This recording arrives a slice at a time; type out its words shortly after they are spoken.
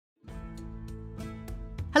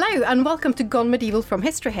Hello and welcome to Gone Medieval from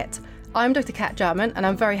History Hit. I'm Dr. Kat Jarman and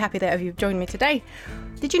I'm very happy that you've joined me today.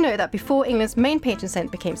 Did you know that before England's main patron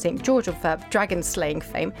saint became St. George of dragon slaying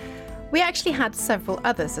fame, we actually had several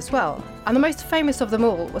others as well, and the most famous of them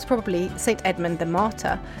all was probably St. Edmund the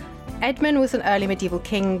Martyr. Edmund was an early medieval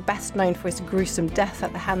king best known for his gruesome death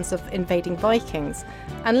at the hands of invading Vikings,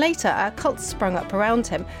 and later a cult sprung up around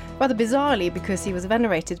him, rather bizarrely because he was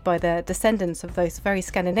venerated by the descendants of those very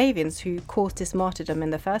Scandinavians who caused his martyrdom in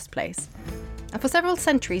the first place. And for several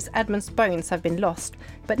centuries Edmund's bones have been lost,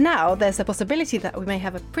 but now there's a possibility that we may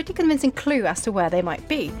have a pretty convincing clue as to where they might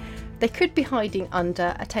be. They could be hiding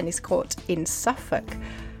under a tennis court in Suffolk.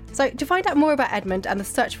 So, to find out more about Edmund and the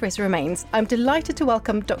search for his remains, I'm delighted to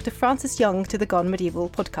welcome Dr. Francis Young to the Gone Medieval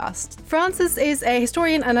podcast. Francis is a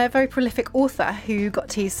historian and a very prolific author who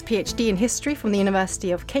got his PhD in history from the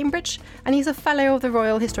University of Cambridge, and he's a Fellow of the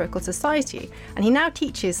Royal Historical Society, and he now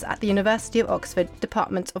teaches at the University of Oxford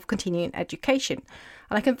Department of Continuing Education.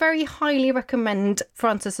 And I can very highly recommend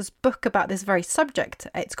Francis's book about this very subject.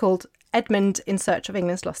 It's called Edmund in Search of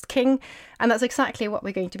England's Lost King, and that's exactly what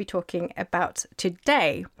we're going to be talking about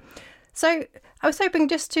today. So I was hoping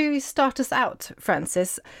just to start us out,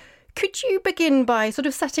 Francis, could you begin by sort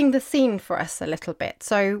of setting the scene for us a little bit?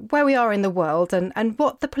 So where we are in the world and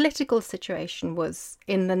what the political situation was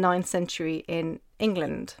in the 9th century in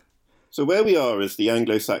England. So where we are is the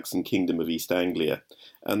Anglo-Saxon kingdom of East Anglia,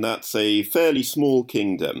 and that's a fairly small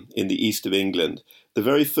kingdom in the east of England, the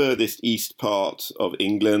very furthest east part of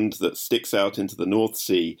England that sticks out into the North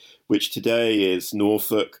Sea, which today is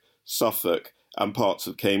Norfolk, Suffolk, and parts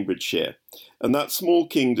of Cambridgeshire. And that small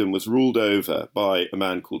kingdom was ruled over by a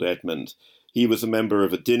man called Edmund. He was a member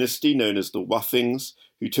of a dynasty known as the Wuffings,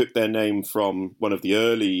 who took their name from one of the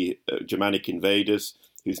early Germanic invaders,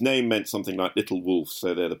 whose name meant something like Little Wolf,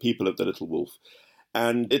 so they're the people of the Little Wolf.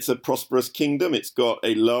 And it's a prosperous kingdom. It's got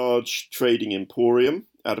a large trading emporium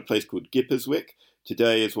at a place called Gipperswick.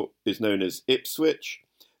 Today is what is known as Ipswich.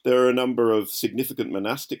 There are a number of significant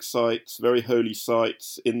monastic sites, very holy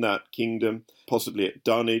sites in that kingdom, possibly at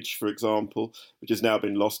Dunwich, for example, which has now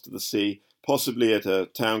been lost to the sea, possibly at a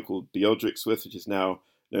town called Biodrixworth, which is now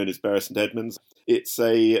known as Bury St Edmunds. It's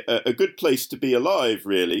a good place to be alive,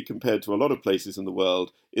 really, compared to a lot of places in the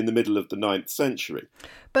world in the middle of the 9th century.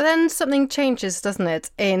 But then something changes, doesn't it,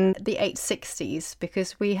 in the 860s,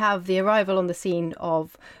 because we have the arrival on the scene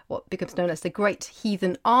of what becomes known as the Great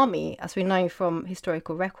Heathen Army, as we know from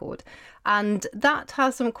historical record. And that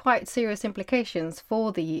has some quite serious implications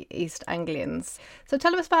for the East Anglians. So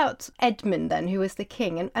tell us about Edmund then, who was the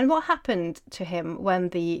king, and what happened to him when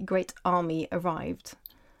the Great Army arrived.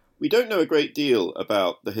 We don't know a great deal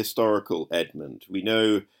about the historical Edmund. We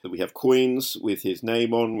know that we have coins with his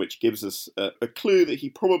name on, which gives us a clue that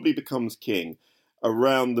he probably becomes king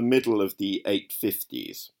around the middle of the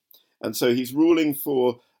 850s. And so he's ruling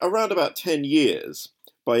for around about 10 years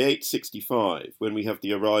by 865, when we have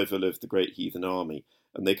the arrival of the Great Heathen Army.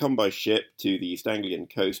 And they come by ship to the East Anglian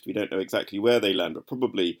coast. We don't know exactly where they land, but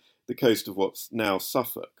probably the coast of what's now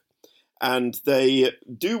Suffolk. And they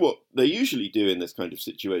do what they usually do in this kind of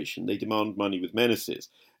situation. They demand money with menaces.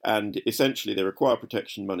 And essentially they require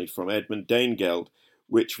protection money from Edmund Danegeld,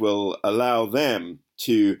 which will allow them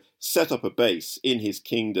to set up a base in his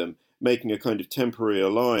kingdom, making a kind of temporary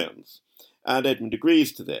alliance. And Edmund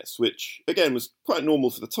agrees to this, which, again, was quite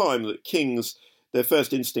normal for the time, that kings, their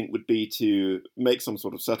first instinct would be to make some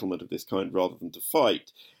sort of settlement of this kind rather than to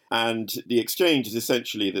fight. And the exchange is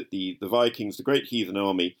essentially that the Vikings, the Great Heathen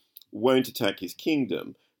Army, won't attack his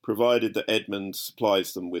kingdom, provided that Edmund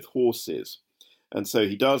supplies them with horses. And so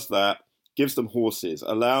he does that, gives them horses,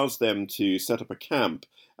 allows them to set up a camp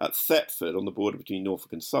at Thetford on the border between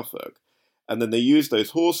Norfolk and Suffolk, and then they use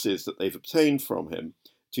those horses that they've obtained from him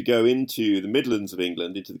to go into the Midlands of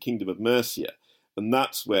England, into the Kingdom of Mercia, and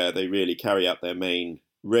that's where they really carry out their main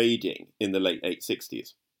raiding in the late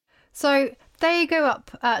 860s. So they go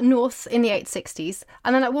up north in the 860s,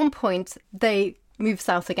 and then at one point they move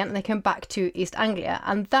south again and they come back to East Anglia,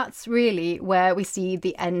 and that's really where we see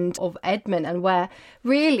the end of Edmund, and where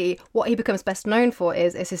really what he becomes best known for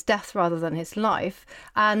is his death rather than his life.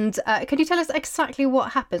 And can you tell us exactly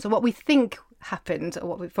what happens, or what we think happened,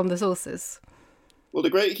 or from the sources? Well,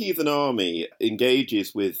 the Great Heathen Army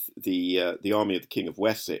engages with the army of the King of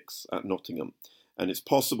Wessex at Nottingham, and it's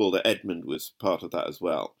possible that Edmund was part of that as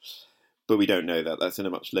well. But we don't know that. That's in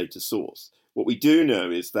a much later source. What we do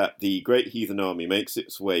know is that the Great Heathen Army makes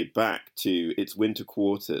its way back to its winter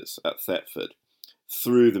quarters at Thetford,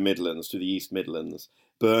 through the Midlands, to the East Midlands,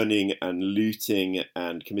 burning and looting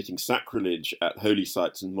and committing sacrilege at holy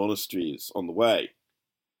sites and monasteries on the way,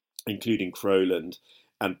 including Crowland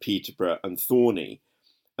and Peterborough and Thorney.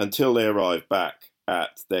 until they arrive back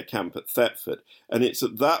at their camp at Thetford. And it's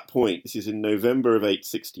at that point, this is in November of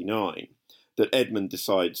 869, that Edmund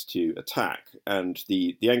decides to attack. And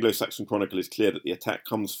the Anglo-Saxon Chronicle is clear that the attack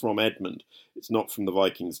comes from Edmund. It's not from the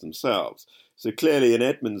Vikings themselves. So clearly, in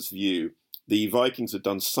Edmund's view, the Vikings had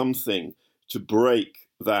done something to break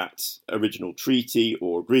that original treaty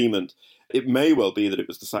or agreement. It may well be that it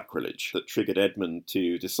was the sacrilege that triggered Edmund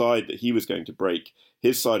to decide that he was going to break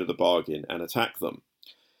his side of the bargain and attack them.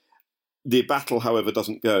 The battle, however,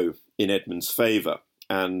 doesn't go in Edmund's favour.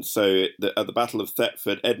 And so at the Battle of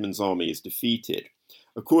Thetford, Edmund's army is defeated.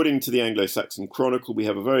 According to the Anglo-Saxon Chronicle, we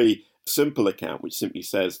have a very simple account which simply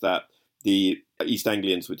says that the East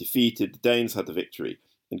Anglians were defeated, the Danes had the victory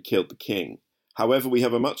and killed the king. However, we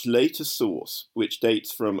have a much later source which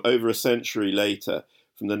dates from over a century later,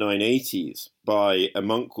 from the 980s, by a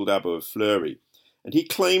monk called Abbo of Fleury. And he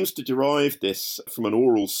claims to derive this from an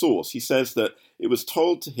oral source. He says that it was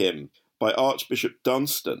told to him by Archbishop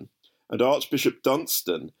Dunstan, and Archbishop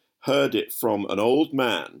Dunstan heard it from an old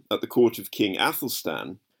man at the court of King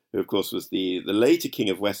Athelstan, who of course was the later king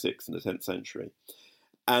of Wessex in the 10th century.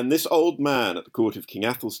 And this old man at the court of King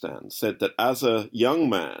Athelstan said that as a young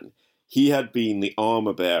man, he had been the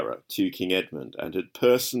armour-bearer to King Edmund and had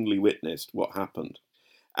personally witnessed what happened.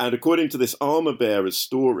 And according to this armour-bearer's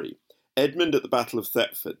story, Edmund at the Battle of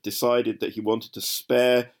Thetford decided that he wanted to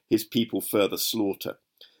spare his people further slaughter.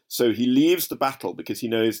 So he leaves the battle because he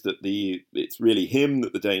knows that it's really him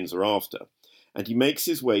that the Danes are after. And he makes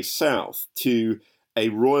his way south to a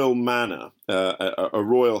royal manor, a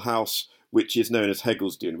royal house, which is known as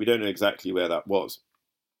Hegelsdune. We don't know exactly where that was.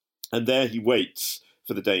 And there he waits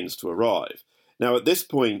for the Danes to arrive. Now, at this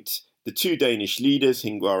point, the two Danish leaders,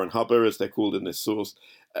 Hingvar and Hubba, as they're called in this source,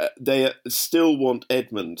 they still want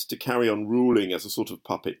Edmund to carry on ruling as a sort of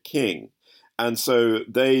puppet king. And so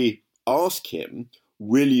they ask him,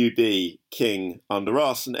 will you be king under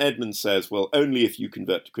us? And Edmund says, well, only if you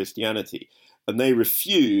convert to Christianity. And they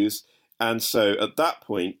refuse. And so at that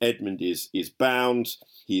point, Edmund is bound,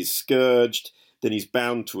 he's scourged, then he's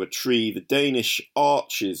bound to a tree. The Danish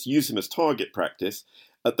archers use him as target practice.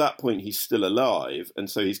 At that point, he's still alive. And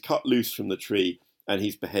so he's cut loose from the tree and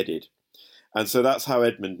he's beheaded. And so that's how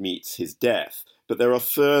Edmund meets his death. But there are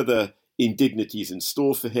further indignities in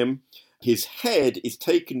store for him. His head is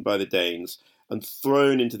taken by the Danes and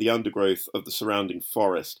thrown into the undergrowth of the surrounding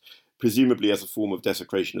forest, presumably as a form of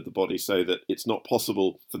desecration of the body, so that it's not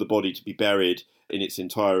possible for the body to be buried in its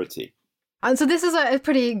entirety. And so this is a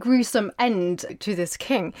pretty gruesome end to this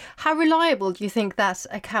king. How reliable do you think that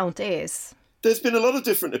account is? There's been a lot of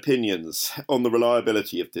different opinions on the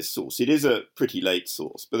reliability of this source. It is a pretty late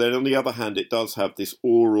source, but then on the other hand, it does have this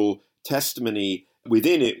oral testimony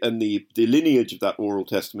within it, and the lineage of that oral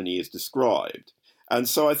testimony is described. And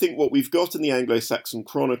so I think what we've got in the Anglo-Saxon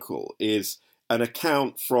Chronicle is an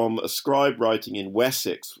account from a scribe writing in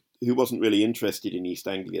Wessex who wasn't really interested in East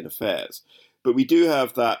Anglian affairs. But we do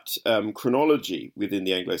have that chronology within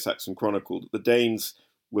the Anglo-Saxon Chronicle that the Danes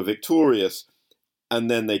were victorious and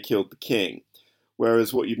then they killed the king.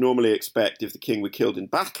 Whereas what you'd normally expect if the king were killed in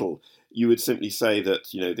battle, you would simply say that,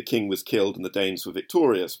 the king was killed and the Danes were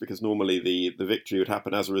victorious, because normally the victory would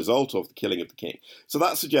happen as a result of the killing of the king. So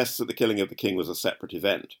that suggests that the killing of the king was a separate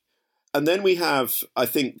event. And then we have, I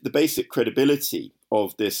think, the basic credibility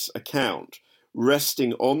of this account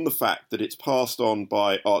resting on the fact that it's passed on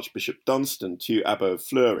by Archbishop Dunstan to Abbo of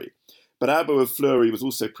Fleury. But Abbo of Fleury was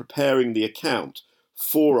also preparing the account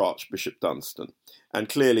for Archbishop Dunstan. And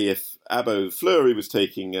clearly, if Abbo of Fleury was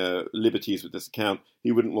taking liberties with this account,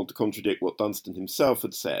 he wouldn't want to contradict what Dunstan himself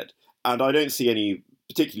had said. And I don't see any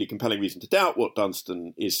particularly compelling reason to doubt what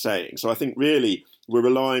Dunstan is saying. So I think really we're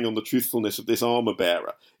relying on the truthfulness of this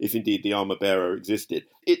armour-bearer, if indeed the armour-bearer existed.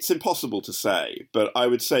 It's impossible to say, but I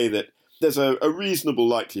would say that there's a reasonable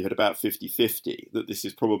likelihood, about 50-50, that this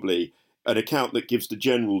is probably an account that gives the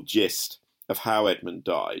general gist of how Edmund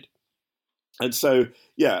died. And so,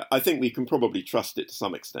 yeah, I think we can probably trust it to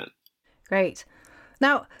some extent. Great.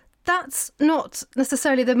 Now, that's not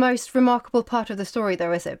necessarily the most remarkable part of the story,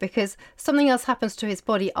 though, is it? Because something else happens to his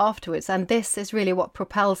body afterwards, and this is really what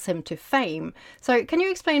propels him to fame. So can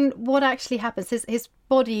you explain what actually happens, his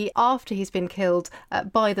body after he's been killed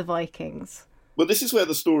by the Vikings? Well, this is where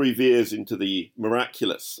the story veers into the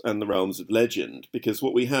miraculous and the realms of legend, because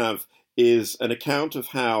what we have is an account of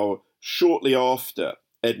how shortly after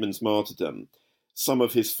Edmund's martyrdom, some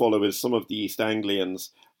of his followers, some of the East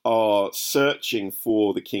Anglians, are searching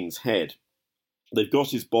for the king's head. They've got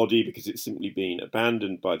his body because it's simply been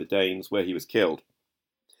abandoned by the Danes where he was killed.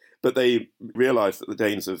 But they realise that the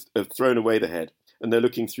Danes have thrown away the head, and they're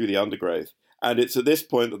looking through the undergrowth. And it's at this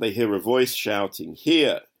point that they hear a voice shouting,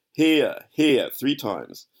 "Here, "Here, here," 3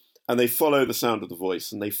 times. And they follow the sound of the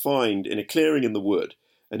voice, and they find, in a clearing in the wood,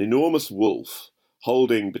 an enormous wolf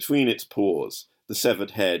holding between its paws the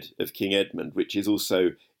severed head of King Edmund, which is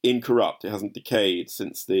also incorrupt. It hasn't decayed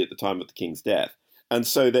since the time of the king's death. And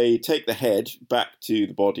so they take the head back to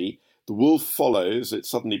the body. The wolf follows. It's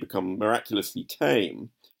suddenly become miraculously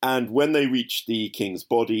tame. And when they reach the king's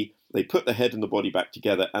body, they put the head and the body back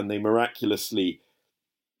together, and they miraculously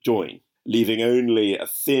join, leaving only a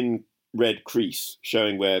thin red crease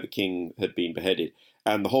showing where the king had been beheaded.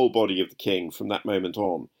 And the whole body of the king from that moment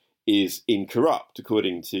on is incorrupt,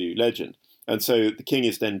 according to legend. And so the king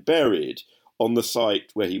is then buried on the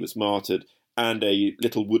site where he was martyred, and a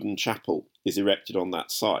little wooden chapel is erected on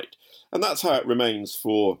that site. And that's how it remains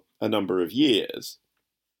for a number of years.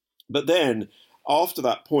 But then, after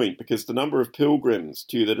that point, because the number of pilgrims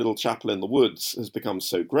to the little chapel in the woods has become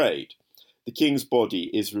so great, the king's body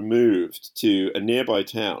is removed to a nearby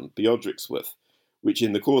town, Biodrixworth, which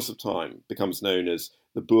in the course of time becomes known as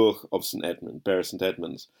the Burg of St Edmund, Bury St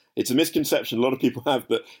Edmunds. It's a misconception a lot of people have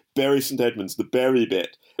that Bury St Edmunds, the bury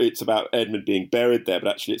bit, it's about Edmund being buried there, but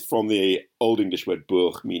actually it's from the Old English word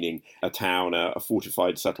burg, meaning a town, a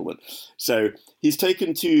fortified settlement. So he's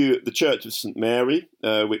taken to the Church of St Mary,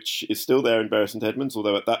 which is still there in Bury St Edmunds,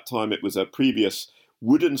 although at that time it was a previous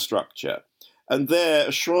wooden structure. And there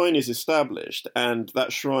a shrine is established, and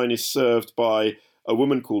that shrine is served by a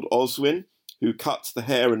woman called Oswin, who cuts the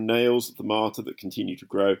hair and nails of the martyr that continue to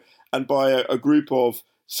grow, and by a group of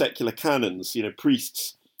secular canons,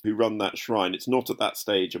 priests who run that shrine. It's not at that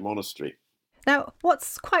stage a monastery. Now,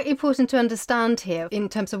 what's quite important to understand here in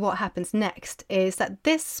terms of what happens next is that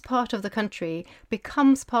this part of the country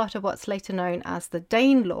becomes part of what's later known as the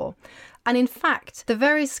Danelaw. And in fact, the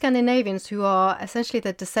very Scandinavians who are essentially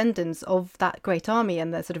the descendants of that great army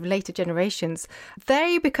and the sort of later generations,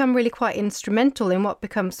 they become really quite instrumental in what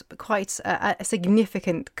becomes quite a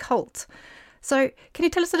significant cult. So can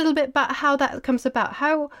you tell us a little bit about how that comes about?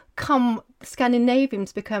 How come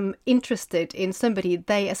Scandinavians become interested in somebody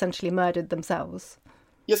they essentially murdered themselves?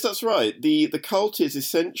 Yes, that's right. The cult is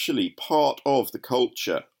essentially part of the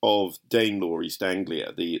culture of Danelaw, East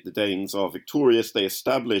Anglia. The Danes are victorious. They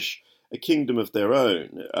establish a kingdom of their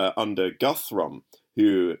own under Guthrum,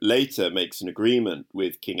 who later makes an agreement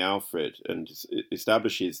with King Alfred and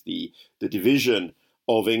establishes the division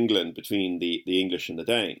of England between the English and the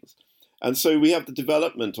Danes. And so we have the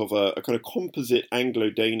development of a kind of composite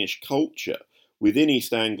Anglo-Danish culture within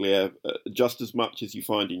East Anglia, just as much as you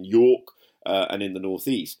find in York and in the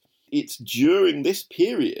northeast. It's during this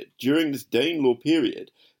period, during this Danelaw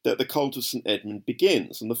period, that the cult of St Edmund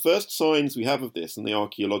begins. And the first signs we have of this in the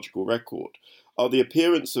archaeological record are the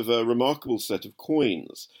appearance of a remarkable set of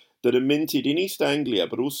coins that are minted in East Anglia,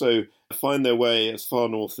 but also find their way as far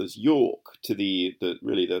north as York, to the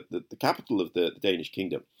capital of the Danish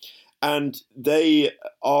kingdom. And they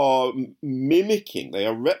are mimicking, they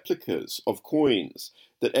are replicas of coins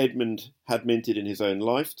that Edmund had minted in his own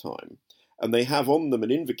lifetime. And they have on them an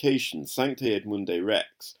invocation, Sancte Edmunde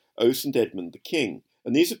Rex, O St Edmund the King.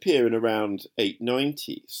 And these appear in around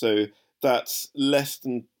 890, so that's less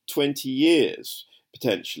than 20 years,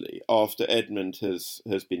 potentially, after Edmund has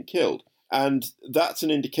been killed. And that's an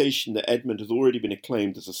indication that Edmund has already been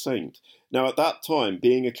acclaimed as a saint. Now, at that time,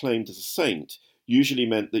 being acclaimed as a saint usually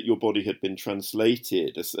meant that your body had been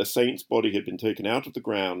translated. A saint's body had been taken out of the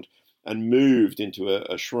ground and moved into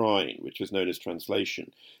a shrine, which was known as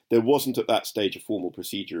translation. There wasn't at that stage a formal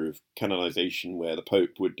procedure of canonization where the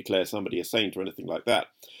Pope would declare somebody a saint or anything like that.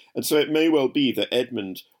 And so it may well be that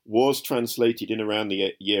Edmund was translated in around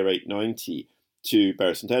the year 890 to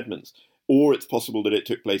Bury St Edmunds, or it's possible that it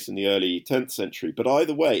took place in the early 10th century. But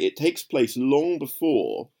either way, it takes place long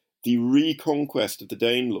before the reconquest of the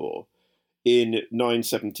Danelaw in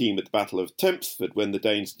 917 with the Battle of Tempsford, when the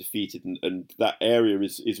Danes are defeated and that area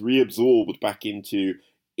is reabsorbed back into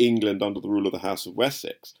England under the rule of the House of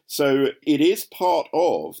Wessex. So it is part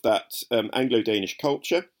of that Anglo-Danish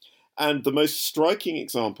culture. And the most striking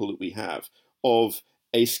example that we have of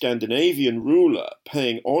a Scandinavian ruler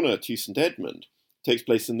paying honour to St Edmund takes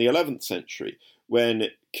place in the 11th century, when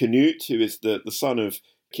Canute, who is the son of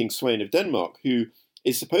King Sweyn of Denmark, who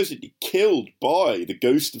is supposedly killed by the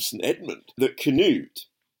ghost of St Edmund, that Canute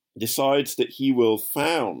decides that he will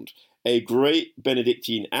found a great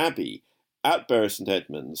Benedictine abbey at Bury St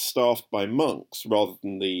Edmunds, staffed by monks rather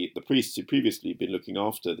than the priests who previously had been looking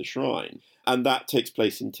after the shrine. And that takes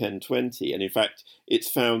place in 1020. And in fact, it's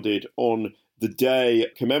founded on the day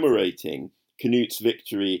commemorating Canute's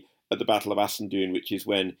victory at the Battle of Assendoun, which is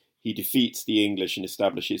when he defeats the English and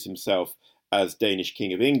establishes himself as Danish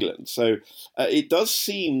King of England. So it does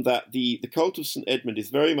seem that the cult of St. Edmund is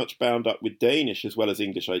very much bound up with Danish as well as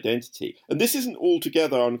English identity. And this isn't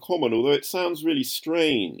altogether uncommon, although it sounds really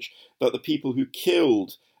strange that the people who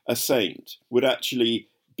killed a saint would actually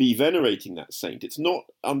be venerating that saint. It's not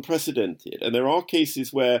unprecedented. And there are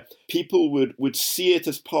cases where people would see it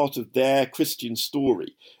as part of their Christian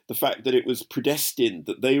story, the fact that it was predestined,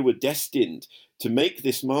 that they were destined to make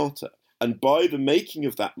this martyr. And by the making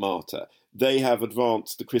of that martyr, they have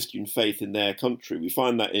advanced the Christian faith in their country. We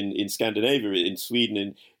find that in Scandinavia, in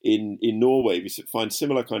Sweden, in Norway, we find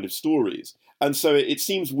similar kind of stories. And so it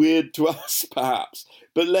seems weird to us, perhaps,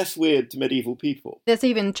 but less weird to medieval people. There's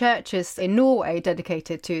even churches in Norway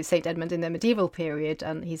dedicated to St. Edmund in the medieval period,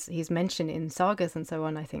 and he's mentioned in sagas and so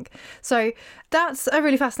on, I think. So that's a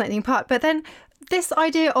really fascinating part. But then this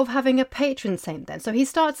idea of having a patron saint then. So he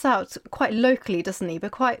starts out quite locally, doesn't he?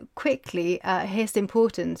 But quite quickly, his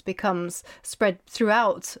importance becomes spread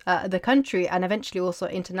throughout the country and eventually also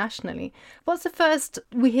internationally. What's the first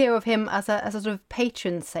we hear of him as a sort of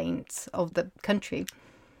patron saint of the country?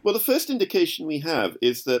 Well, the first indication we have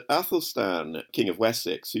is that Athelstan, King of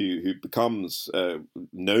Wessex, who becomes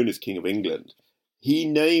known as King of England, he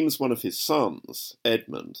names one of his sons,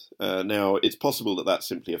 Edmund. Now, it's possible that that's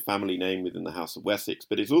simply a family name within the House of Wessex,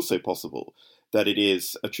 but it's also possible that it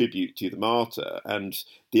is a tribute to the martyr. And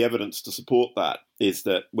the evidence to support that is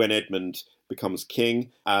that when Edmund becomes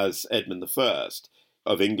king as Edmund I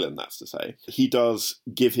of England, that's to say, he does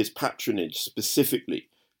give his patronage specifically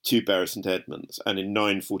to Bury St. Edmunds. And in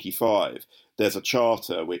 945, there's a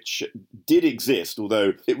charter which did exist,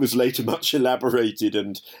 although it was later much elaborated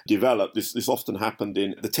and developed. This often happened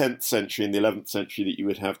in the 10th century and the 11th century, that you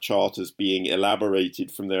would have charters being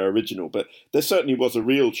elaborated from their original. But there certainly was a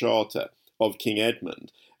real charter of King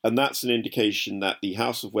Edmund. And that's an indication that the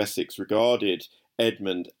House of Wessex regarded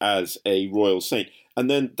Edmund as a royal saint. And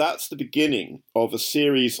then that's the beginning of a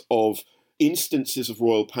series of instances of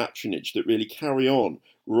royal patronage that really carry on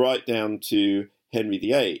right down to Henry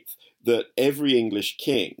VIII, that every English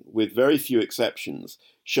king, with very few exceptions,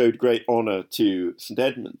 showed great honour to St.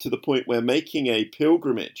 Edmund, to the point where making a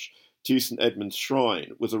pilgrimage to St. Edmund's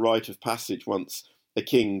shrine was a rite of passage once a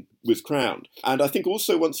king was crowned. And I think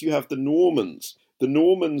also once you have the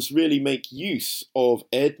Normans really make use of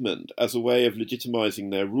Edmund as a way of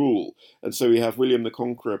legitimising their rule. And so we have William the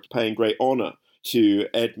Conqueror paying great honour to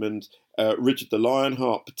Edmund. Richard the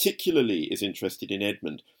Lionheart particularly is interested in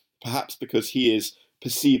Edmund, perhaps because he is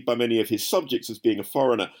perceived by many of his subjects as being a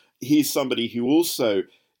foreigner. He's somebody who also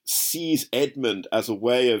sees Edmund as a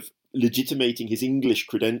way of legitimating his English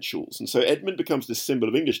credentials. And so Edmund becomes this symbol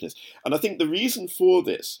of Englishness. And I think the reason for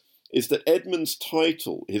this is that Edmund's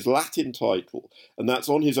title, his Latin title, and that's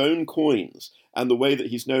on his own coins, and the way that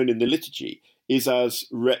he's known in the liturgy, is as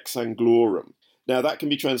Rex Anglorum. Now, that can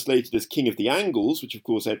be translated as King of the Angles, which of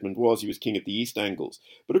course Edmund was. He was King of the East Angles.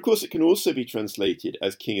 But of course it can also be translated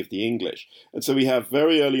as King of the English. And so we have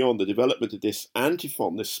very early on the development of this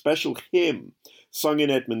antiphon, this special hymn sung in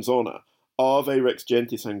Edmund's honour, Ave Rex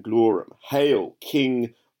Gentis Anglorum, Hail,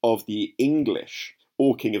 King of the English,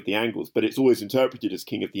 or King of the Angles, but it's always interpreted as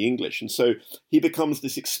King of the English. And so he becomes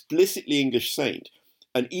this explicitly English saint.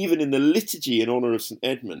 And even in the liturgy in honour of St.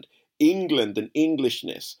 Edmund, England and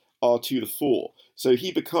Englishness are to the fore. So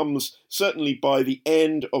he becomes, certainly by the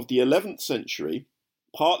end of the 11th century,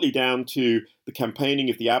 partly down to the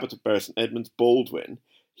campaigning of the Abbot of Bury St. Edmunds, Baldwin,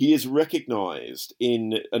 he is recognised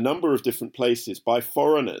in a number of different places by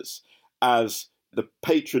foreigners as the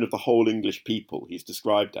patron of the whole English people, he's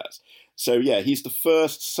described as. So yeah, he's the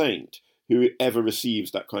first saint who ever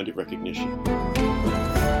receives that kind of recognition.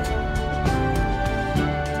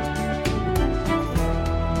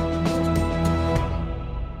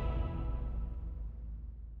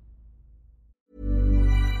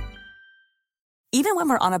 Even when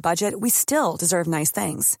we're on a budget, we still deserve nice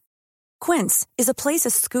things. Quince is a place to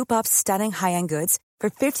scoop up stunning high-end goods for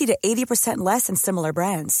 50 to 80% less than similar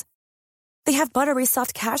brands. They have buttery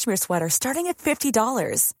soft cashmere sweaters starting at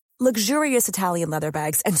 $50, luxurious Italian leather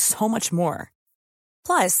bags, and so much more.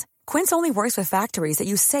 Plus, Quince only works with factories that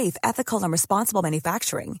use safe, ethical, and responsible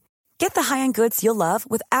manufacturing. Get the high-end goods you'll love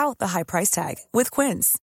without the high price tag with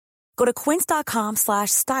Quince. Go to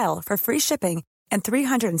quince.com/style for free shipping and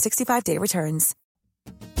 365-day returns.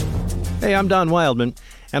 Hey, I'm Don Wildman,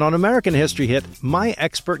 and on American History Hit, my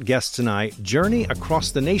expert guests and I journey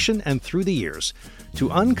across the nation and through the years to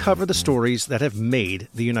uncover the stories that have made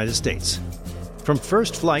the United States. From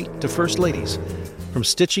first flight to first ladies, from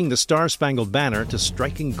stitching the Star-Spangled Banner to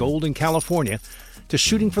striking gold in California, to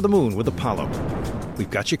shooting for the moon with Apollo. We've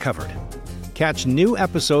got you covered. Catch new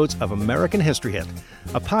episodes of American History Hit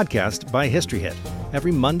a podcast by History Hit,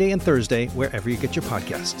 every Monday and Thursday wherever you get your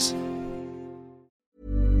podcasts.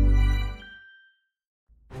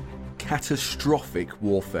 Catastrophic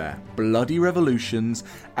warfare, bloody revolutions,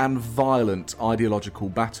 and violent ideological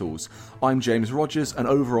battles. I'm James Rogers, and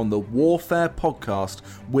over on the Warfare podcast,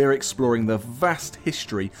 we're exploring the vast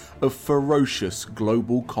history of ferocious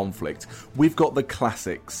global conflict. We've got the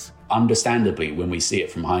classics. Understandably, when we see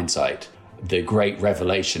it from hindsight, the great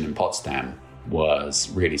revelation in Potsdam was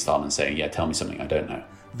really Stalin saying, yeah, tell me something I don't know.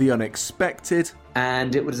 The unexpected.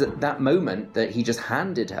 And it was at that moment that he just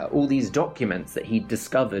handed her all these documents that he'd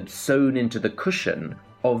discovered sewn into the cushion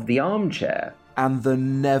of the armchair. And the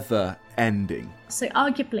never ending. So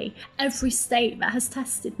arguably, every state that has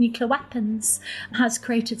tested nuclear weapons has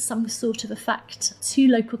created some sort of effect to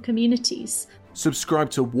local communities. Subscribe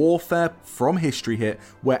to Warfare from History Hit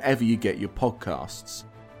wherever you get your podcasts.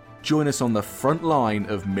 Join us on the front line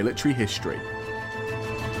of military history.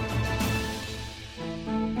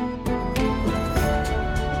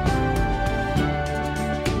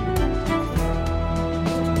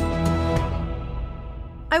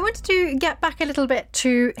 I wanted to get back a little bit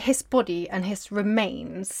to his body and his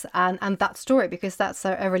remains and that story, because that's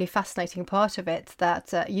a really fascinating part of it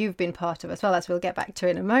that you've been part of as well, as we'll get back to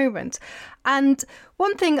in a moment. And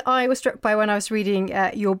one thing I was struck by when I was reading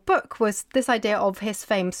your book was this idea of his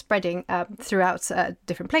fame spreading throughout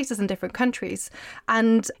different places and different countries.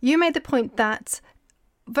 And you made the point that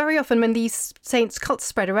very often when these saints' cults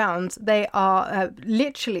spread around, they are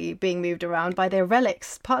literally being moved around by their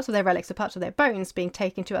relics, parts of their relics or parts of their bones being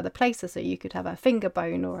taken to other places. So you could have a finger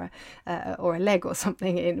bone or a leg or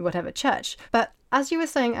something in whatever church. But as you were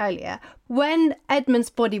saying earlier, when Edmund's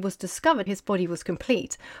body was discovered, his body was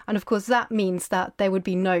complete. And of course, that means that there would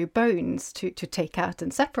be no bones to take out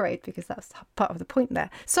and separate, because that's part of the point there.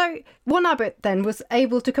 So one abbot then was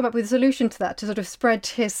able to come up with a solution to that, to sort of spread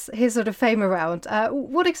his sort of fame around.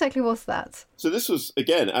 What exactly was that? So this was,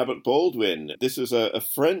 again, Abbot Baldwin. This was a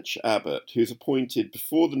French abbot who's appointed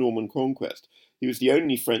before the Norman Conquest. He was the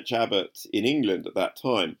only French abbot in England at that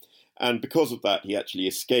time. And because of that, he actually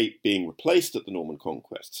escaped being replaced at the Norman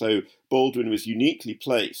Conquest. So Baldwin was uniquely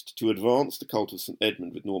placed to advance the cult of St.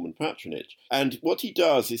 Edmund with Norman patronage. And what he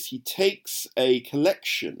does is he takes a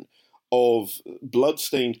collection of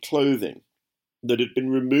blood-stained clothing that had been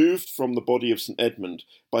removed from the body of St. Edmund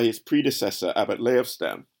by his predecessor, Abbot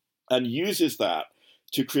Leofstan, and uses that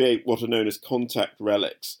to create what are known as contact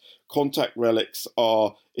relics. Contact relics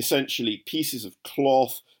are essentially pieces of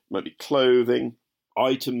cloth, might be clothing,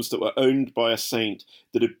 items that were owned by a saint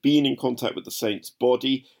that had been in contact with the saint's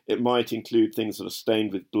body. It might include things that are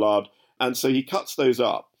stained with blood. And so he cuts those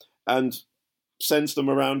up and sends them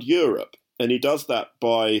around Europe. And he does that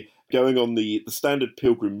by going on the standard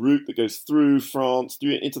pilgrim route that goes through France,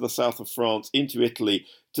 into the south of France, into Italy,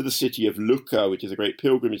 to the city of Lucca, which is a great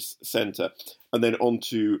pilgrimage centre, and then on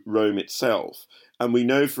to Rome itself. And we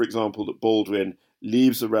know, for example, that Baldwin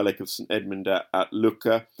leaves a relic of St. Edmund at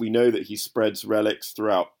Lucca. We know that he spreads relics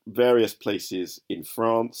throughout various places in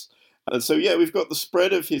France. And so, yeah, we've got the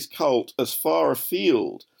spread of his cult as far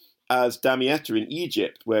afield as Damietta in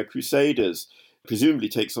Egypt, where Crusaders presumably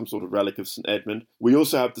take some sort of relic of St. Edmund. We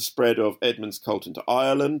also have the spread of Edmund's cult into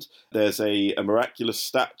Ireland. There's a miraculous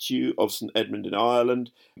statue of St. Edmund in Ireland.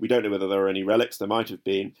 We don't know whether there are any relics. There might have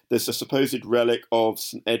been. There's a supposed relic of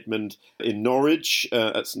St. Edmund in Norwich,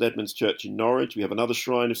 at St. Edmund's Church in Norwich. We have another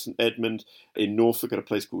shrine of St. Edmund in Norfolk at a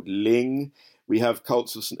place called Ling. We have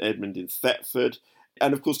cults of St. Edmund in Thetford.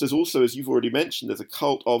 And of course, there's also, as you've already mentioned, there's a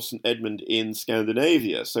cult of St. Edmund in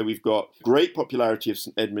Scandinavia. So we've got great popularity of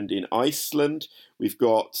St. Edmund in Iceland. We've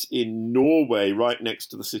got in Norway, right next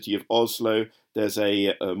to the city of Oslo, there's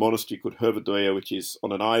a monastery called Hervedøya, which is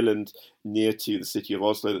on an island near to the city of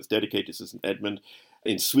Oslo that's dedicated to St. Edmund.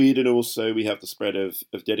 In Sweden also, we have the spread of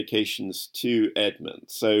dedications to Edmund.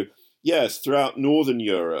 So yes, throughout Northern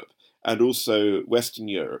Europe, and also Western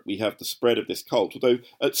Europe, we have the spread of this cult, although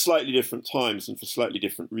at slightly different times and for slightly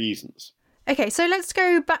different reasons. Okay, so let's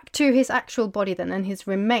go back to his actual body then and his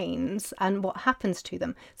remains and what happens to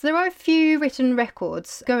them. So there are a few written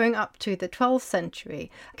records going up to the 12th century.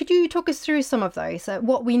 Could you talk us through some of those,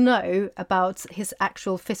 what we know about his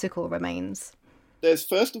actual physical remains? There's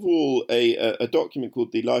first of all a document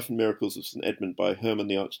called The Life and Miracles of St. Edmund by Herman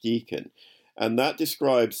the Archdeacon. And that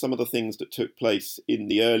describes some of the things that took place in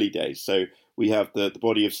the early days. So we have the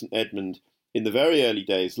body of St. Edmund in the very early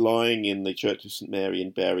days lying in the Church of St. Mary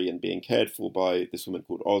in Bury and being cared for by this woman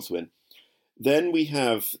called Oswin. Then we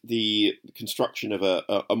have the construction of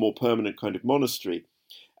a more permanent kind of monastery.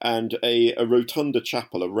 and a rotunda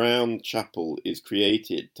chapel, a round chapel, is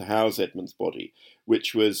created to house Edmund's body,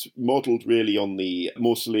 which was modelled really on the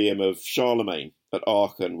mausoleum of Charlemagne at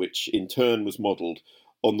Aachen, which in turn was modelled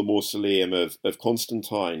on the mausoleum of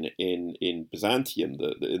Constantine in Byzantium,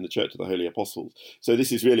 in the Church of the Holy Apostles. So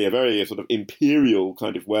this is really a very sort of imperial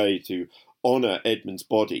kind of way to honour Edmund's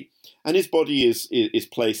body. And his body is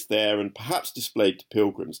placed there and perhaps displayed to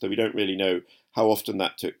pilgrims, though we don't really know how often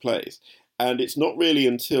that took place. And it's not really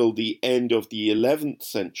until the end of the 11th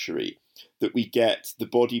century that we get the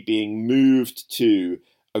body being moved to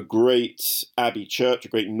a great abbey church, a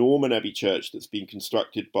great Norman abbey church that's been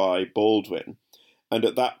constructed by Baldwin. And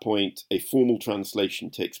at that point, a formal translation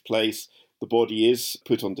takes place. The body is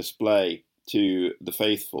put on display to the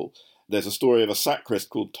faithful. There's a story of a sacrist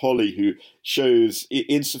called Tolly who shows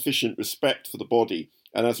insufficient respect for the body.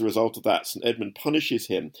 And as a result of that, St. Edmund punishes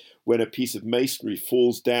him when a piece of masonry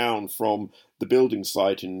falls down from the building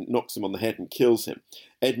site and knocks him on the head and kills him.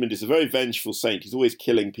 Edmund is a very vengeful saint. He's always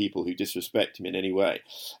killing people who disrespect him in any way.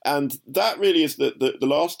 And that really is the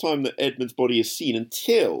last time that Edmund's body is seen,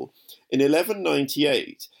 until in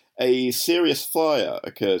 1198, a serious fire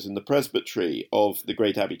occurs in the presbytery of the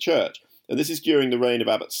great abbey church. And this is during the reign of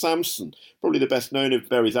Abbot Samson, probably the best known of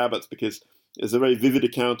Bury's abbots, because there's a very vivid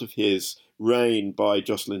account of his reign by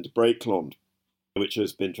Jocelyn de Brakelond, which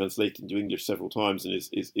has been translated into English several times and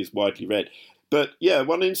is widely read. But yeah,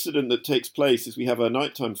 one incident that takes place is we have a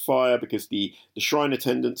nighttime fire because the shrine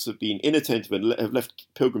attendants have been inattentive and have left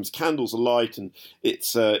pilgrims' candles alight, and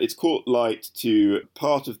it's caught light to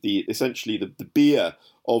part of essentially the bier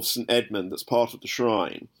of St. Edmund that's part of the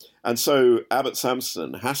shrine. And so Abbot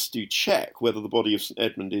Samson has to check whether the body of St.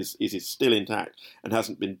 Edmund is still intact and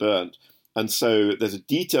hasn't been burnt. And so there's a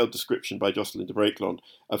detailed description by Jocelyn de Brakelond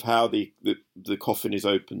of how the coffin is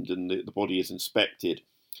opened and the body is inspected.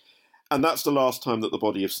 And that's the last time that the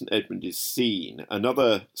body of St. Edmund is seen.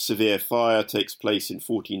 Another severe fire takes place in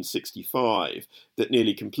 1465 that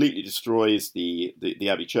nearly completely destroys the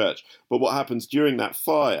abbey church. But what happens during that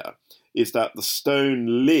fire is that the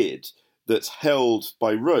stone lid that's held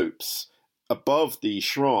by ropes above the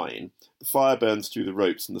shrine, the fire burns through the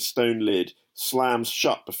ropes and the stone lid slams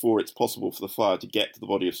shut before it's possible for the fire to get to the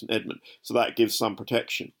body of St. Edmund. So that gives some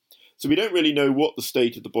protection. So we don't really know what the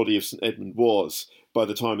state of the body of St. Edmund was by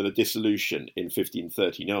the time of the dissolution in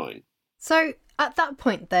 1539. So at that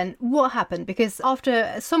point then, what happened? Because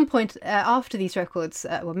at some point after these records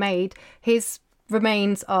were made, his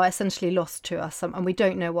remains are essentially lost to us, and we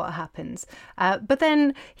don't know what happens. But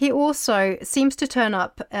then he also seems to turn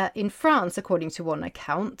up in France, according to one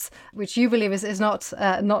account, which you believe is not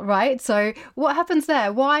right. So what happens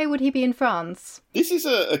there? Why would he be in France? This is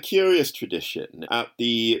a curious tradition at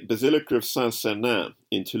the Basilica of Saint-Sernin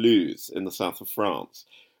in Toulouse, in the south of France.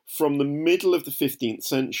 From the middle of the 15th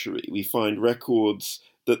century, we find records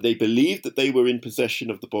that they believed that they were in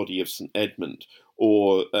possession of the body of St. Edmund,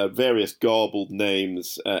 or various garbled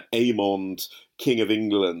names, Aymond, King of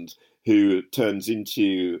England, who turns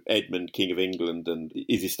into Edmund, King of England, and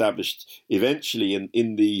is established eventually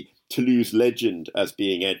in the Toulouse legend as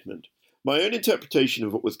being Edmund. My own interpretation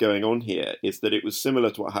of what was going on here is that it was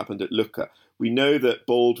similar to what happened at Lucca. We know that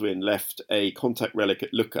Baldwin left a contact relic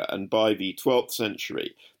at Lucca, and by the 12th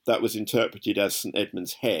century, that was interpreted as St.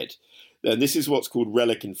 Edmund's head. And this is what's called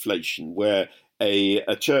relic inflation, where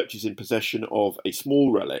a church is in possession of a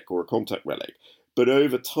small relic or a contact relic, but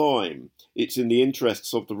over time it's in the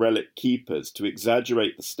interests of the relic keepers to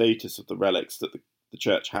exaggerate the status of the relics that the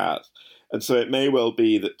church has. And so it may well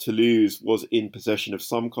be that Toulouse was in possession of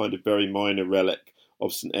some kind of very minor relic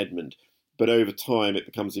of St. Edmund, but over time it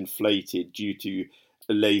becomes inflated due to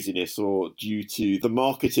laziness or due to the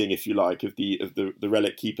marketing, if you like, of the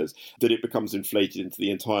relic keepers, that it becomes inflated into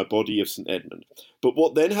the entire body of St. Edmund. But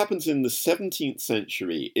what then happens in the 17th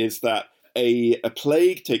century is that a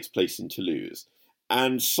plague takes place in Toulouse,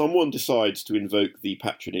 and someone decides to invoke the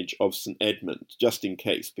patronage of St. Edmund, just in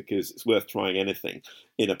case, because it's worth trying anything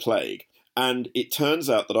in a plague. And it turns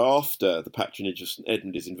out that after the patronage of St.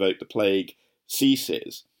 Edmund is invoked, the plague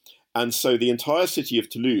ceases. And so the entire city of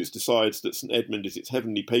Toulouse decides that St. Edmund is its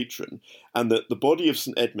heavenly patron, and that the body of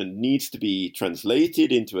St. Edmund needs to be translated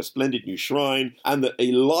into a splendid new shrine, and that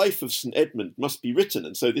a life of St. Edmund must be written.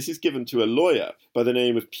 And so this is given to a lawyer by the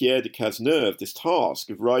name of Pierre de Cazeneuve, this task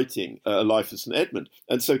of writing a life of St. Edmund.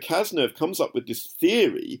 And so Cazeneuve comes up with this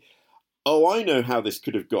theory, I know how this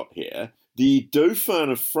could have got here. The Dauphin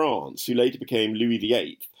of France, who later became Louis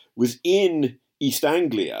VIII, was in East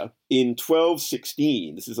Anglia in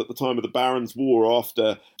 1216. This is at the time of the Barons' War,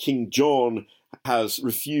 after King John has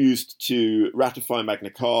refused to ratify Magna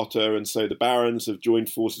Carta, and so the barons have joined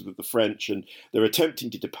forces with the French, and they're attempting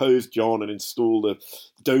to depose John and install the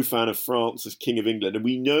Dauphin of France as King of England. And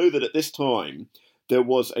we know that at this time there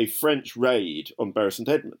was a French raid on Bury St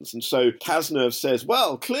Edmunds. And so Cazeneuve says,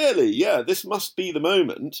 well, clearly, yeah, this must be the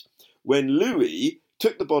moment when Louis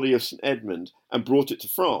took the body of St Edmund and brought it to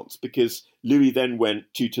France, because Louis then went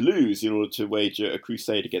to Toulouse in order to wage a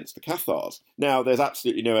crusade against the Cathars. Now, there's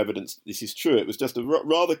absolutely no evidence that this is true. It was just a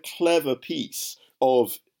rather clever piece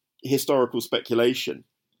of historical speculation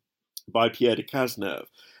by Pierre de Cazeneuve.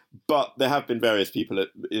 But there have been various people at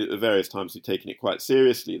various times who've taken it quite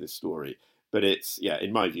seriously, this story. But it's,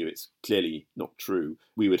 in my view, it's clearly not true.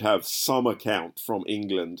 We would have some account from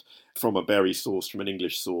England, from a Berry source, from an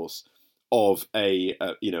English source, of a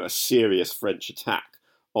serious French attack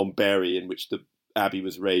on Berry in which the abbey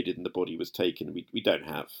was raided and the body was taken. We don't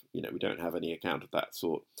have any account of that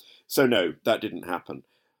sort. So no, that didn't happen.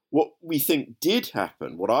 What we think did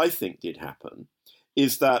happen, what I think did happen,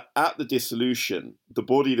 is that at the dissolution, the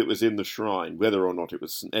body that was in the shrine, whether or not it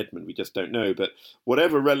was St Edmund, we just don't know, but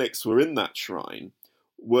whatever relics were in that shrine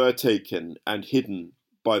were taken and hidden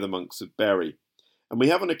by the monks of Berry. And we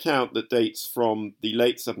have an account that dates from the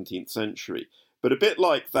late 17th century, but a bit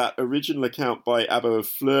like that original account by Abbot of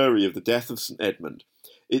Fleury of the death of St Edmund.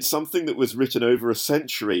 It's something that was written over a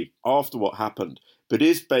century after what happened, but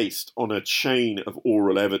is based on a chain of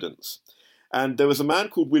oral evidence. And there was a man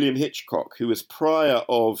called William Hitchcock, who was prior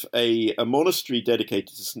of a monastery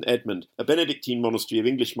dedicated to St Edmund, a Benedictine monastery of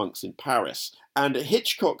English monks in Paris. And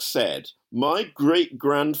Hitchcock said, my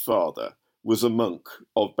great-grandfather was a monk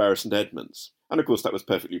of Bury St Edmunds. And of course that was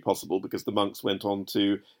perfectly possible, because the monks many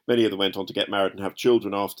of them went on to get married and have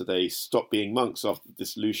children after they stopped being monks after the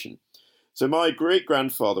dissolution. So my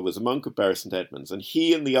great-grandfather was a monk of Bury St Edmunds, and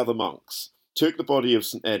he and the other monks took the body of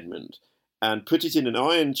St Edmund and put it in an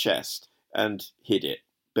iron chest and hid it,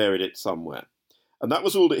 buried it somewhere. And that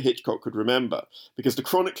was all that Hitchcock could remember, because the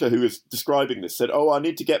chronicler who was describing this said, I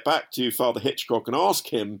need to get back to Father Hitchcock and ask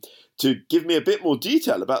him to give me a bit more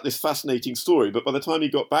detail about this fascinating story. But by the time he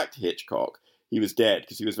got back to Hitchcock, he was dead,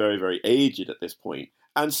 because he was very, very aged at this point.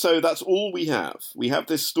 And so that's all we have. We have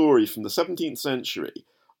this story from the 17th century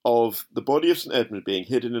of the body of St Edmund being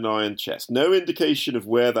hidden in an iron chest. No indication of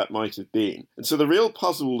where that might have been. And so the real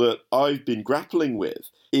puzzle that I've been grappling with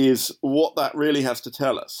is what that really has to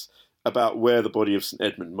tell us about where the body of St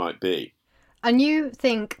Edmund might be. And you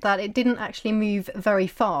think that it didn't actually move very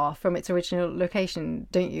far from its original location,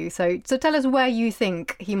 don't you? So tell us where you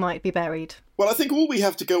think he might be buried. Well, I think all we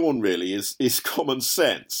have to go on really is common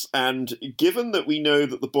sense. And given that we know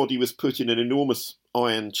that the body was put in an enormous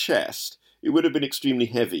iron chest, it would have been extremely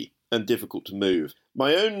heavy and difficult to move.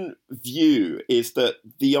 My own view is that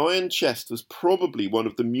the iron chest was probably one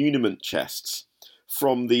of the muniment chests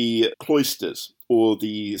from the cloisters or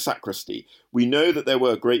the sacristy. We know that there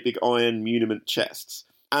were great big iron muniment chests.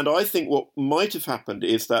 And I think what might have happened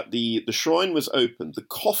is that the shrine was opened, the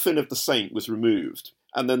coffin of the saint was removed,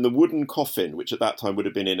 and then the wooden coffin, which at that time would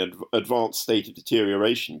have been in an advanced state of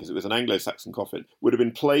deterioration because it was an Anglo-Saxon coffin, would have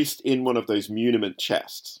been placed in one of those muniment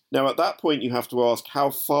chests. Now, at that point, you have to ask,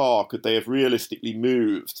 how far could they have realistically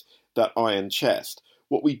moved that iron chest?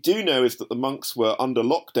 What we do know is that the monks were under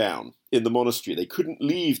lockdown in the monastery. They couldn't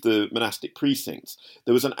leave the monastic precincts.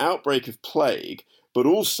 There was an outbreak of plague, but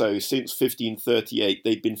also since 1538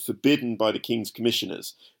 they'd been forbidden by the king's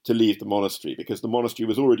commissioners to leave the monastery, because the monastery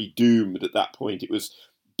was already doomed at that point. It was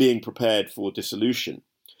being prepared for dissolution.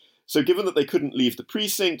 So given that they couldn't leave the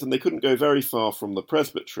precinct and they couldn't go very far from the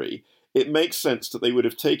presbytery, it makes sense that they would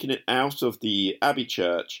have taken it out of the abbey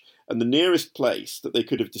church, and the nearest place that they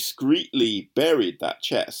could have discreetly buried that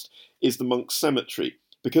chest is the monks' cemetery.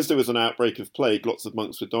 Because there was an outbreak of plague, lots of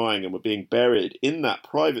monks were dying and were being buried in that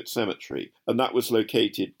private cemetery, and that was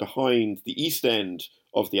located behind the east end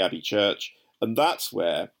of the abbey church, and that's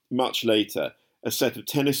where, much later, a set of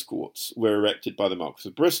tennis courts were erected by the Marquess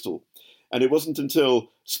of Bristol. And it wasn't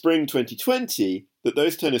until spring 2020 that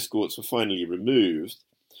those tennis courts were finally removed.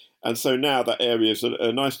 And so now that area is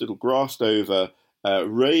a nice little grassed over,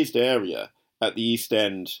 raised area at the east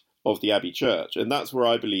end of the Abbey Church. And that's where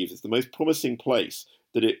I believe is the most promising place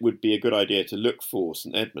that it would be a good idea to look for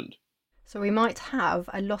St Edmund. So we might have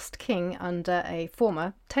a lost king under a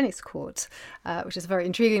former tennis court, which is a very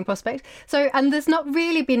intriguing prospect. So, and there's not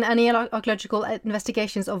really been any archaeological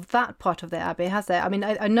investigations of that part of the abbey, has there? I mean,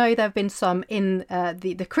 I know there have been some in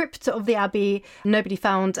the crypt of the abbey. Nobody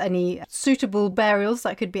found any suitable burials.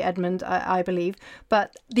 That could be Edmund, I believe.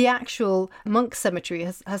 But the actual monk cemetery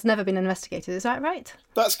has never been investigated. Is that right?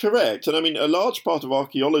 That's correct. And I mean, a large part of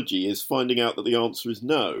archaeology is finding out that the answer is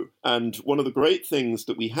no. And one of the great things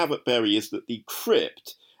that we have at Bury is that the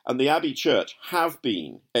crypt and the Abbey Church have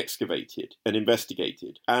been excavated and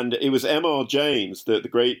investigated. And it was M.R. James, the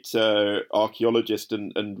great archaeologist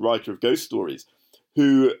and writer of ghost stories,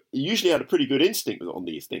 who usually had a pretty good instinct on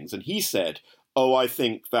these things. And he said, I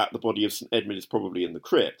think that the body of St. Edmund is probably in the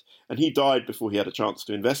crypt. And he died before he had a chance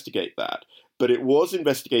to investigate that. But it was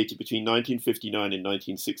investigated between 1959 and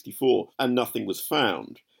 1964, and nothing was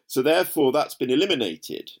found. So therefore, that's been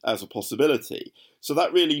eliminated as a possibility. So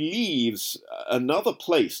that really leaves another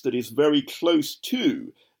place that is very close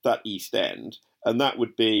to that East End, and that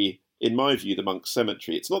would be, in my view, the Monks'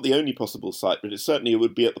 Cemetery. It's not the only possible site, but it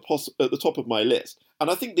would be at the top of my list.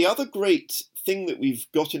 And I think the other great thing that we've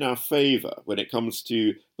got in our favour when it comes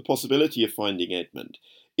to the possibility of finding Edmund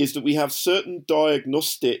is that we have certain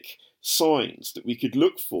diagnostic signs that we could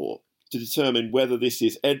look for to determine whether this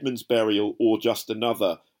is Edmund's burial or just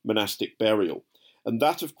another monastic burial. And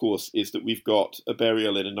that, of course, is that we've got a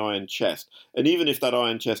burial in an iron chest. And even if that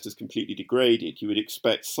iron chest is completely degraded, you would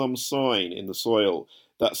expect some sign in the soil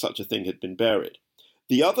that such a thing had been buried.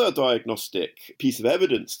 The other diagnostic piece of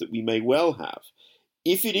evidence that we may well have,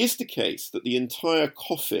 if it is the case that the entire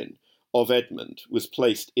coffin of Edmund was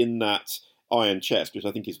placed in that iron chest, which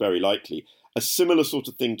I think is very likely, a similar sort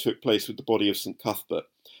of thing took place with the body of St. Cuthbert.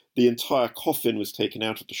 The entire coffin was taken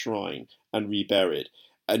out of the shrine and reburied.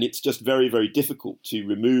 And it's just very, very difficult to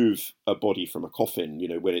remove a body from a coffin,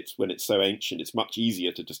 when it's so ancient. It's much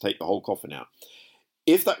easier to just take the whole coffin out.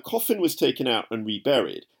 If that coffin was taken out and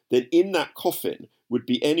reburied, then in that coffin would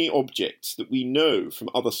be any objects that we know from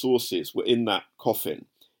other sources were in that coffin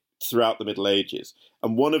throughout the Middle Ages.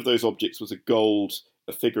 And one of those objects was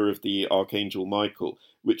a figure of the Archangel Michael,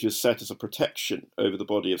 which is set as a protection over the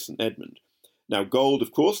body of St. Edmund. Now, gold,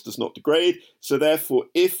 of course, does not degrade, so therefore,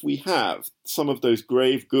 if we have some of those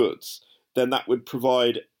grave goods, then that would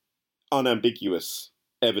provide unambiguous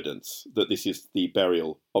evidence that this is the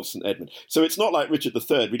burial of St. Edmund. So it's not like Richard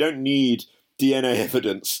III. We don't need DNA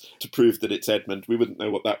evidence to prove that it's Edmund. We wouldn't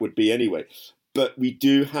know what that would be anyway. But we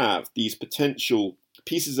do have these potential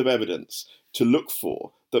pieces of evidence to look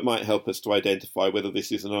for that might help us to identify whether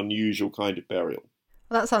this is an unusual kind of burial.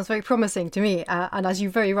 Well, that sounds very promising to me. And as you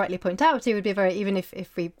very rightly point out, it would be even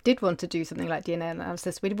if we did want to do something like DNA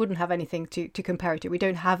analysis, we wouldn't have anything to compare it to. We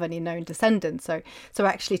don't have any known descendants. So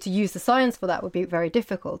actually to use the science for that would be very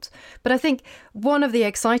difficult. But I think one of the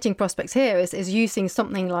exciting prospects here is using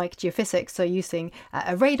something like geophysics. So using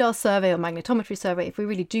a radar survey or magnetometry survey. If we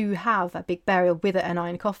really do have a big burial with an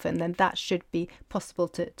iron coffin, then that should be possible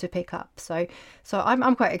to pick up. So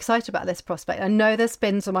I'm quite excited about this prospect. I know there's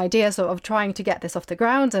been some ideas of trying to get this off the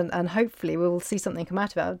ground, and hopefully we will see something come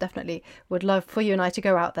out of it. I definitely would love for you and I to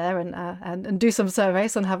go out there and do some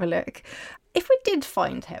surveys and have a look. If we did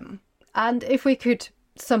find him, and if we could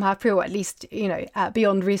somehow prove, or at least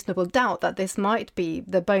beyond reasonable doubt, that this might be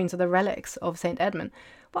the bones or the relics of St. Edmund,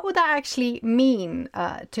 what would that actually mean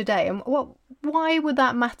today, and why would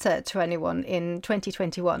that matter to anyone in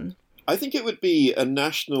 2021? I think it would be a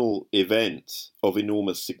national event of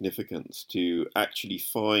enormous significance to actually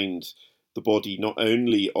find the body not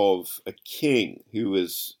only of a king who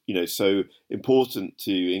was, so important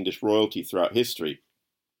to English royalty throughout history,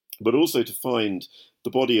 but also to find the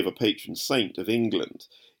body of a patron saint of England,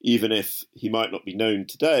 even if he might not be known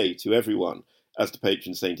today to everyone as the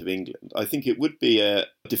patron saint of England. I think it would be a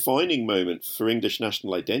defining moment for English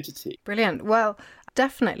national identity. Brilliant. Well,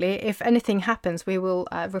 definitely, if anything happens, we will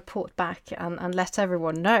report back and let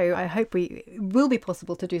everyone know. I hope it will be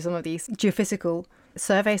possible to do some of these geophysical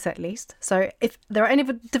surveys at least. So if there are any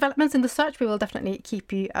developments in the search, we will definitely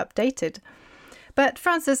keep you updated. But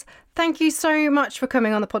Francis, thank you so much for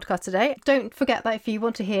coming on the podcast today. Don't forget that if you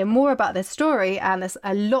want to hear more about this story, and there's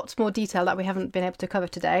a lot more detail that we haven't been able to cover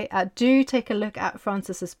today, do take a look at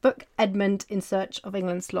Francis's book, Edmund in Search of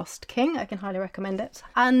England's Lost King. I can highly recommend it.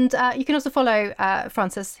 And you can also follow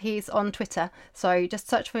Francis. He's on Twitter. So just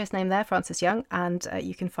search for his name there, Francis Young, and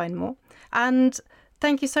you can find more. And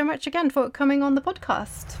thank you so much again for coming on the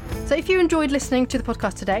podcast. So if you enjoyed listening to the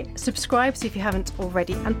podcast today, subscribe if you haven't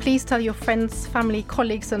already, and please tell your friends, family,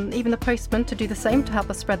 colleagues, and even the postman to do the same to help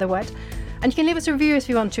us spread the word. And you can leave us a review if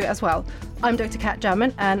you want to as well. I'm Dr. Kat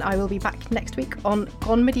Jarman, and I will be back next week on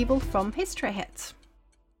Gone Medieval from History Hit.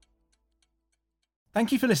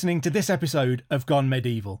 Thank you for listening to this episode of Gone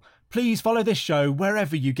Medieval. Please follow this show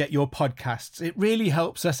wherever you get your podcasts. It really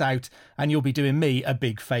helps us out, and you'll be doing me a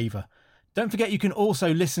big favour. Don't forget you can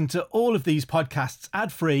also listen to all of these podcasts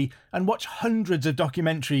ad-free and watch hundreds of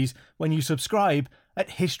documentaries when you subscribe at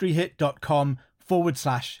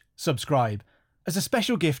historyhit.com/subscribe. As a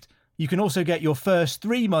special gift, you can also get your first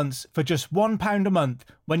 3 months for just £1 a month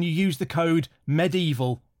when you use the code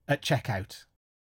MEDIEVAL at checkout.